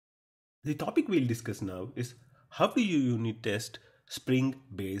The topic we'll discuss now is how do you unit test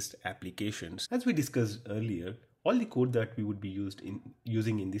Spring-based applications. As we discussed earlier, all the code that we would be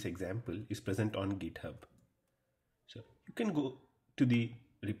using in this example is present on GitHub. So you can go to the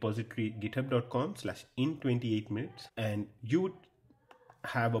repository github.com/in28minutes and you would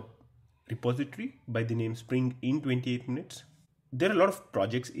have a repository by the name Spring in 28 minutes. There are a lot of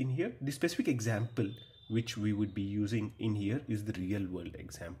projects in here. The specific example which we would be using in here is the real world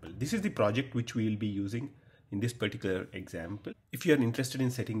example. This is the project which we will be using in this particular example. If you are interested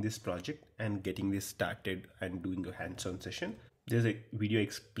in setting this project and getting this started and doing a hands-on session, there's a video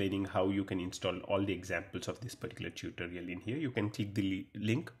explaining how you can install all the examples of this particular tutorial in here. You can click the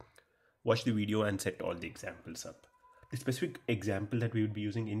link, watch the video and set all the examples up. The specific example that we would be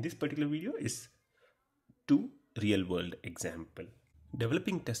using in this particular video is to real world example.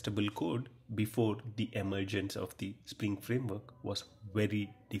 Developing testable code before the emergence of the Spring framework was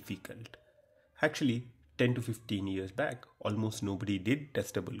very difficult. Actually, 10 to 15 years back, almost nobody did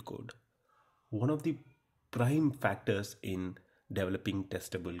testable code. One of the prime factors in developing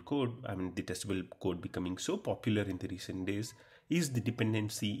testable code, the testable code becoming so popular in the recent days, is the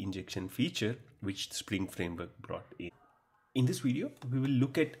dependency injection feature which the Spring framework brought in. In this video, we will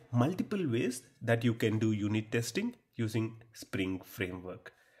look at multiple ways that you can do unit testing using Spring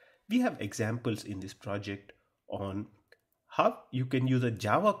framework. We have examples in this project on how you can use a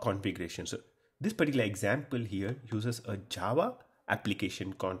Java configuration. So this particular example here uses a Java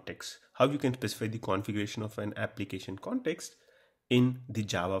application context. How you can specify the configuration of an application context in the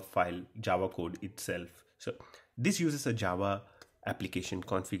Java file, Java code itself. So this uses a Java application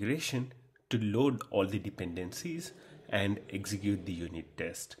configuration to load all the dependencies and execute the unit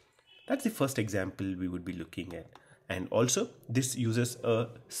test. That's the first example we would be looking at. And also this uses a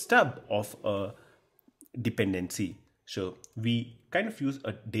stub of a dependency. So we kind of use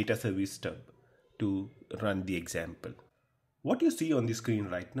a data service stub to run the example. What you see on the screen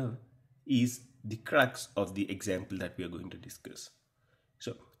right now is the crux of the example that we are going to discuss.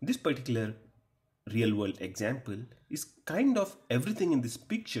 So this particular real world example is kind of everything in this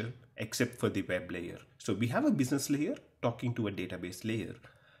picture except for the web layer. So we have a business layer talking to a database layer,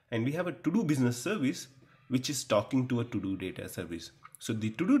 and we have a to-do business service which is talking to a to-do data service. So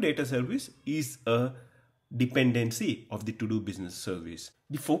the to-do data service is a dependency of the to-do business service.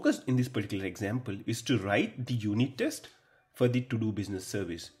 The focus in this particular example is to write the unit test for the to-do business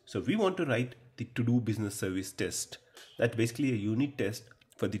service. So we want to write the to-do business service test. That's basically a unit test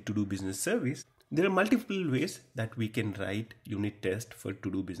for the to-do business service. There are multiple ways that we can write unit test for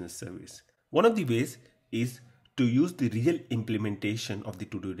to-do business service. One of the ways is to use the real implementation of the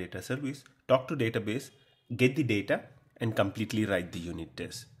to-do data service, talk to database, get the data, and completely write the unit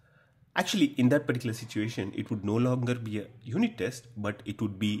test. Actually, in that particular situation, it would no longer be a unit test, but it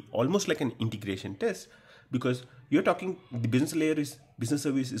would be almost like an integration test, because you're talking, the business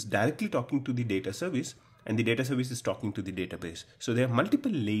service is directly talking to the data service, and the data service is talking to the database. So there are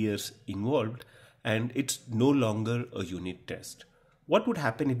multiple layers involved, and it's no longer a unit test. What would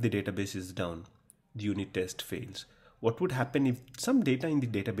happen if the database is down? The unit test fails. What would happen if some data in the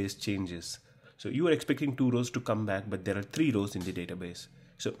database changes? So you are expecting 2 rows to come back, but there are 3 rows in the database.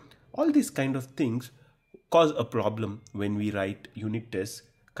 So all these kind of things cause a problem when we write unit tests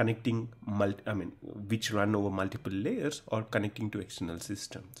connecting, which run over multiple layers or connecting to external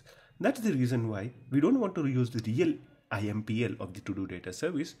systems. That's the reason why we don't want to use the real IMPL of the to-do data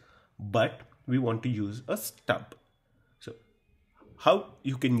service, but we want to use a stub. So how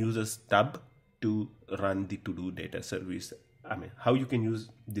you can use a stub to run the to-do data service? How you can use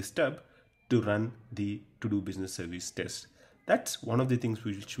the stub to run the to-do business service test. That's one of the things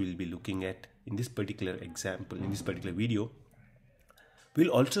which we'll be looking at in this particular example, in this particular video.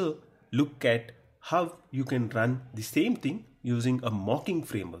 We'll also look at how you can run the same thing using a mocking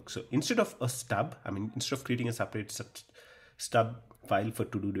framework. So instead of a stub, instead of creating a separate stub file for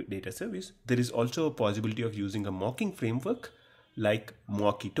to-do data service, there is also a possibility of using a mocking framework like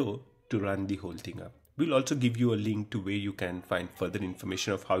Mockito to run the whole thing up. We'll also give you a link to where you can find further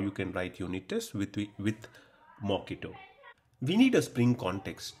information of how you can write unit tests with Mockito. We need a Spring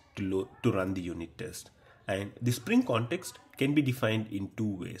context to run the unit test. And the Spring context can be defined in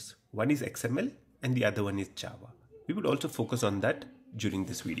 2 ways. One is XML and the other one is Java. We would also focus on that during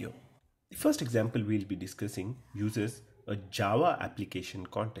this video. The first example we'll be discussing uses a Java application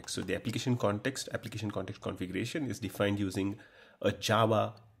context. So the application context configuration is defined using a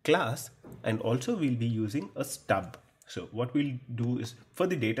Java class, and also we'll be using a stub. So what we'll do is for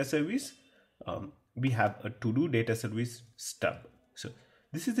the data service, we have a to-do data service stub. So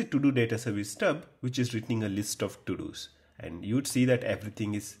this is the to-do data service stub, which is returning a list of to-dos, and you would see that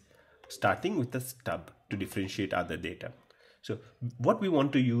everything is starting with a stub to differentiate other data. So what we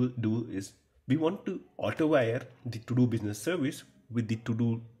want to do is we want to auto-wire the to-do business service with the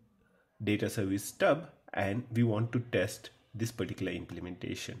to-do data service stub, and we want to test this particular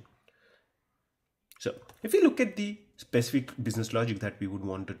implementation. So if you look at the specific business logic that we would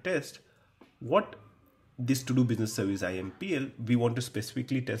want to test, what this to-do business service IMPL, we want to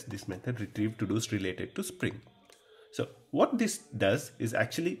specifically test this method retrieve to-dos related to Spring. So what this does is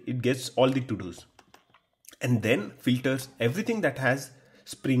actually it gets all the to-dos and then filters everything that has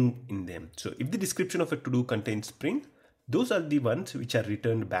Spring in them. So if the description of a to-do contains Spring, those are the ones which are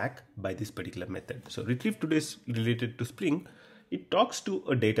returned back by this particular method. So retrieve to-dos related to Spring, it talks to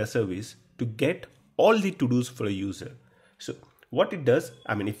a data service to get all the to-dos for a user. So what it does,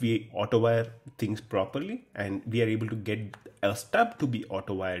 I mean, if we auto-wire things properly and we are able to get a stub to be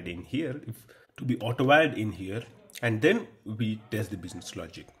auto-wired in here, and then we test the business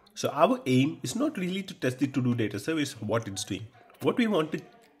logic. So our aim is not really to test the to-do data service, what it's doing. What we want to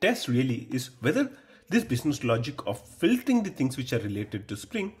test really is whether this business logic of filtering the things which are related to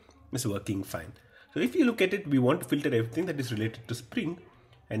Spring is working fine. So if you look at it, we want to filter everything that is related to Spring,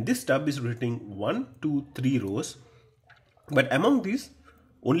 and this stub is returning 1, 2, 3 rows, but among these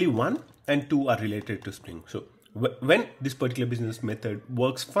only 1 and 2 are related to Spring. So when this particular business method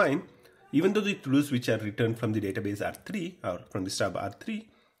works fine, even though the to-dos which are returned from the database are 3 or from the stub are 3,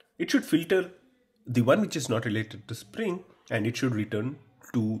 it should filter the one which is not related to Spring and it should return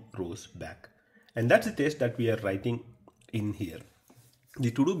 2 rows back. And that's the test that we are writing in here.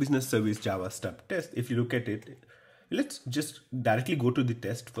 The to-do business service Java stub test, if you look at it, let's just directly go to the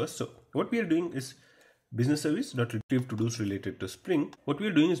test first. So what we are doing is business service.retrieve to-dos related to Spring. What we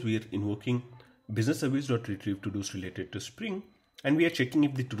are doing is we are invoking business service.retrieve to-dos related to Spring, and we are checking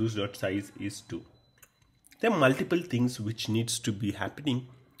if the to-dos.size is 2. There are multiple things which needs to be happening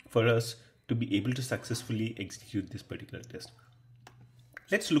for us to be able to successfully execute this particular test.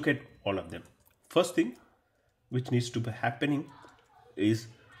 Let's look at all of them. First thing which needs to be happening is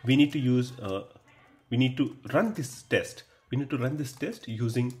we need to run this test. We need to run this test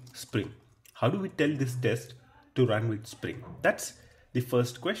using Spring. How do we tell this test to run with Spring? That's the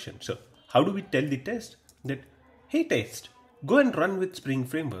first question. So how do we tell the test that, hey test, go and run with Spring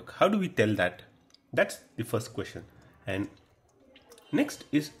Framework? How do we tell that? That's the first question. And next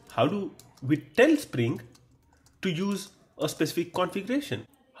is, how do we tell Spring to use a specific configuration?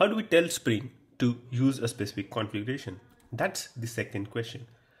 How do we tell Spring to use a specific configuration? That's the second question.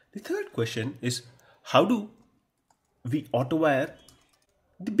 The third question is, how do we auto-wire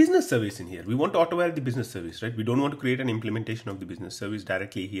the business service in here? We want to auto-wire the business service, right? We don't want to create an implementation of the business service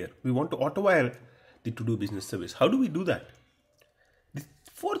directly here. We want to auto-wire the to-do business service. How do we do that? The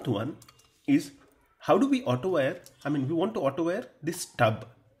fourth one is, how do we auto-wire? I mean, we want to auto-wire this stub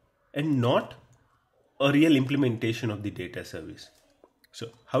and not a real implementation of the data service. So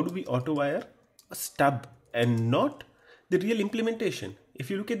how do we auto-wire a stub and not the real implementation? If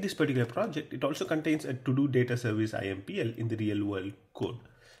you look at this particular project, it also contains a to-do data service IMPL in the real world code.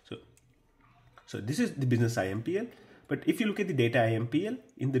 So this is the business IMPL, but if you look at the data IMPL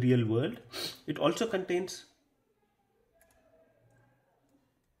in the real world, it also contains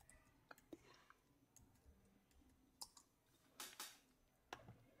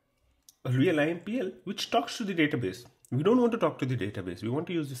a real IMPL which talks to the database. We don't want to talk to the database. We want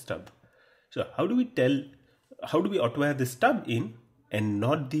to use the stub. So how do we auto-wire the stub in and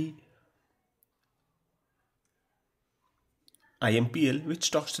not the IMPL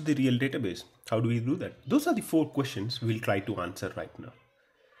which talks to the real database? How do we do that? Those are the 4 questions we'll try to answer right now.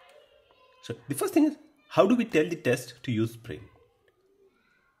 So the first thing is, how do we tell the test to use Spring?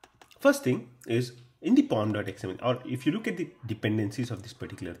 First thing is, in the pom.xml, or if you look at the dependencies of this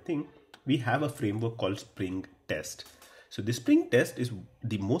particular thing, we have a framework called Spring Test. So the Spring Test is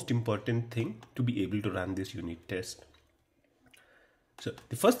the most important thing to be able to run this unit test. So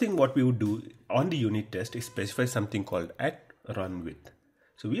the first thing what we would do on the unit test is specify something called @runWith.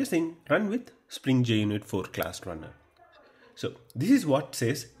 So we are saying run with Spring JUnit 4 class runner. So this is what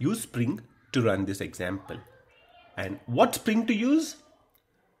says use Spring to run this example. And what Spring to use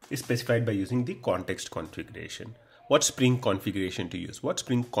is specified by using the context configuration. What Spring configuration to use? What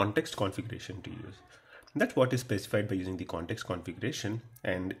Spring context configuration to use? That's what is specified by using the context configuration.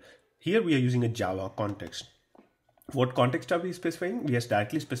 And here we are using a Java context. What context are we specifying? We are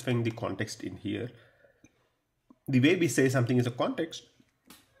directly specifying the context in here. The way we say something is a context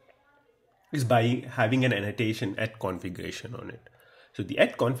is by having an annotation @configuration on it. So the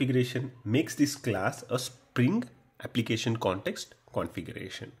 @configuration makes this class a Spring application context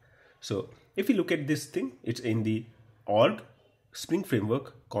configuration. So if you look at this thing, it's in the org Spring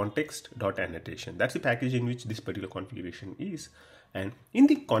Framework context.annotation. That's the package in which this particular configuration is. And in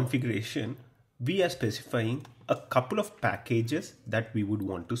the configuration, we are specifying a couple of packages that we would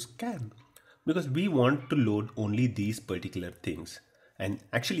want to scan, because we want to load only these particular things. And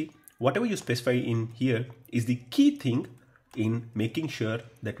actually, whatever you specify in here is the key thing in making sure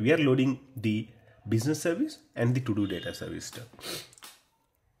that we are loading the business service and the to-do data service stuff.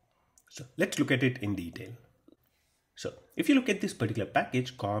 So let's look at it in detail. So if you look at this particular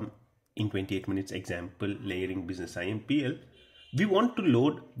package, com in 28 minutes example layering business IMPL, we want to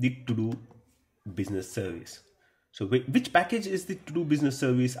load the to-do business service. So which package is the to-do business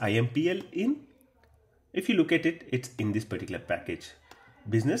service IMPL in? If you look at it, it's in this particular package,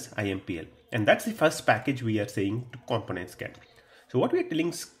 business IMPL. And that's the first package we are saying to component scan. So what we are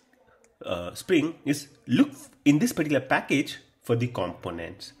telling Spring is look in this particular package for the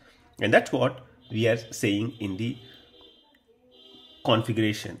components. And that's what we are saying in the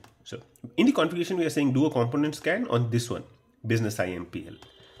configuration. So in the configuration, we are saying do a component scan on this one, business IMPL.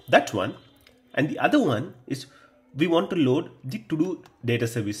 That's one. And the other one is we want to load the to-do data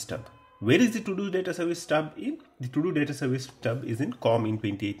service stub. Where is the to-do data service stub in? The to-do data service stub is in com in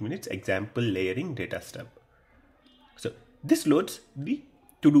 28 minutes example layering data stub. So this loads the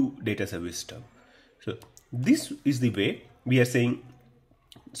to-do data service stub. So this is the way we are saying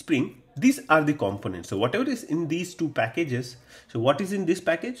Spring, these are the components. So whatever is in these two packages, so what is in this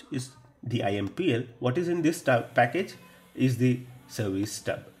package is the IMPL. What is in this package is the service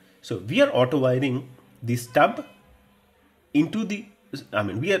stub. So we are auto-wiring the stub into the,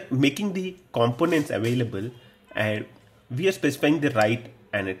 we are making the components available and we are specifying the right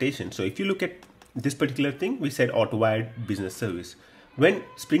annotation. So if you look at this particular thing, we said auto-wired business service. When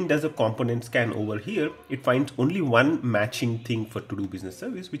Spring does a component scan over here, it finds only one matching thing for to-do business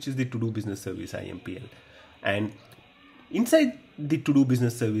service, which is the to-do business service IMPL. And inside the to-do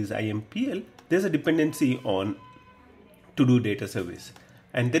business service IMPL, there's a dependency on to-do data service.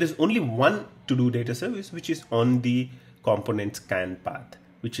 And there is only one to-do data service, which is on the component scan path,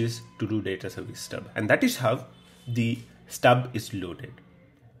 which is to-do data service stub. And that is how the stub is loaded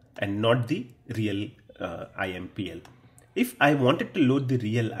and not the real IMPL. If I wanted to load the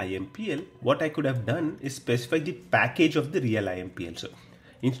real IMPL, what I could have done is specify the package of the real IMPL. So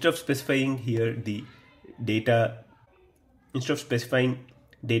instead of specifying here the data, instead of specifying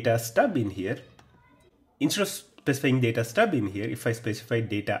data stub in here, if I specify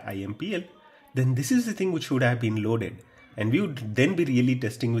data IMPL, then this is the thing which would have been loaded. And we would then be really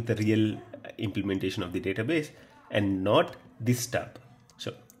testing with the real implementation of the database and not this stub.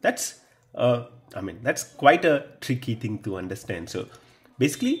 So that's that's quite a tricky thing to understand. So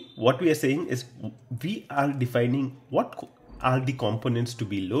basically what we are saying is we are defining what are the components to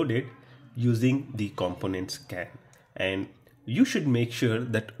be loaded using the component scan. And you should make sure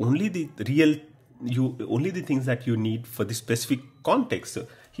that only the things that you need for the specific context. So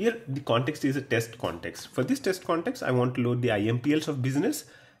here the context is a test context. For this test context, I want to load the IMPLs of business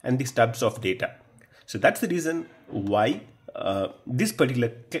and the stubs of data. So that's the reason why this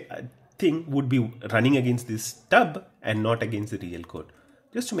particular thing would be running against this stub and not against the real code.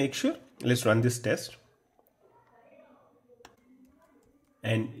 Just to make sure, let's run this test.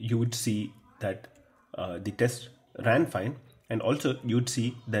 And you would see that the test ran fine. And also you would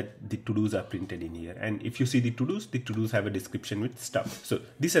see that the to-dos are printed in here. And if you see the to-dos have a description with stub. So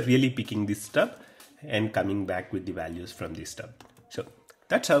these are really picking this stub and coming back with the values from this stub. So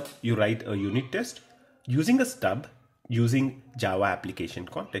that's how you write a unit test using a stub, using Java application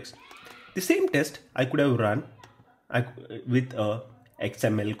context. The same test I could have run with a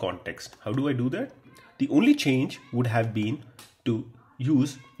XML context. How do I do that? The only change would have been to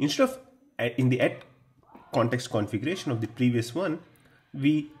use, instead of in the at context configuration of the previous one,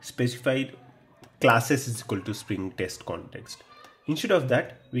 we specified classes is equal to Spring test context. Instead of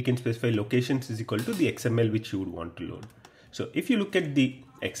that, we can specify locations is equal to the XML which you would want to load. So if you look at the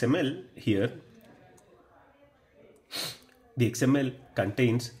XML here, the XML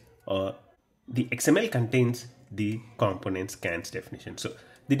contains the component scans definition. So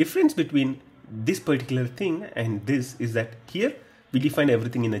the difference between this particular thing and this is that here we define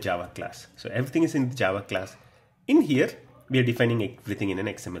everything in a Java class. So everything is in the Java class. In here, we are defining everything in an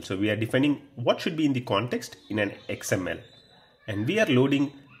XML. So we are defining what should be in the context in an XML. And we are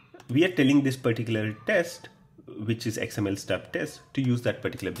telling this particular test, which is XML stub test, to use that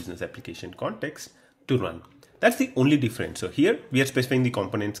particular business application context to run. That's the only difference. So here we are specifying the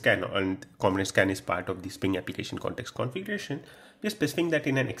component scan, and component scan is part of the Spring application context configuration. We are specifying that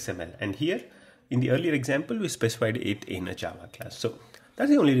in an XML. And here in the earlier example, we specified it in a Java class. So That's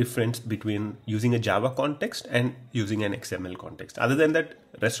the only difference between using a Java context and using an XML context. Other than that,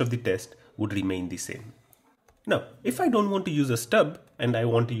 rest of the test would remain the same. Now, if I don't want to use a stub and I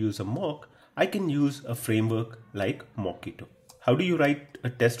want to use a mock, I can use a framework like Mockito. How do you write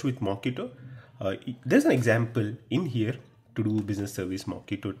a test with Mockito? There's an example in here to do business service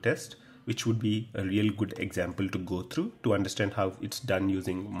Mockito test, which would be a real good example to go through to understand how it's done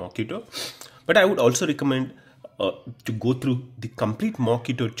using Mockito. But I would also recommend to go through the complete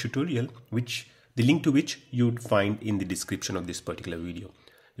Mockito tutorial, which the link to which you would find in the description of this particular video.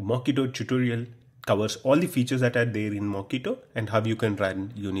 The Mockito tutorial covers all the features that are there in Mockito and how you can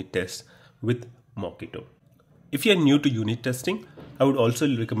run unit tests with Mockito. If you are new to unit testing, I would also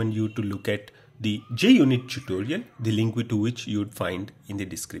recommend you to look at the JUnit tutorial, the link to which you would find in the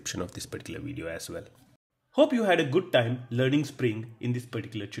description of this particular video as well. Hope you had a good time learning Spring in this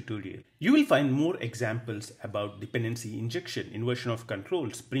particular tutorial. You will find more examples about dependency injection, inversion of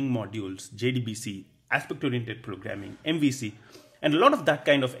control, Spring modules, JDBC, aspect-oriented programming, MVC, and a lot of that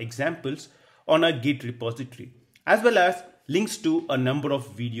kind of examples on our Git repository, as well as links to a number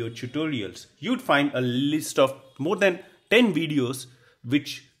of video tutorials. You'd find a list of more than 10 videos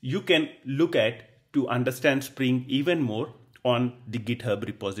which you can look at to understand Spring even more on the GitHub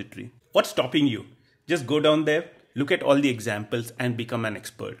repository. What's stopping you? Just go down there, look at all the examples and become an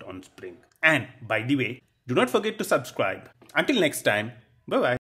expert on Spring. And by the way, do not forget to subscribe. Until next time, bye-bye.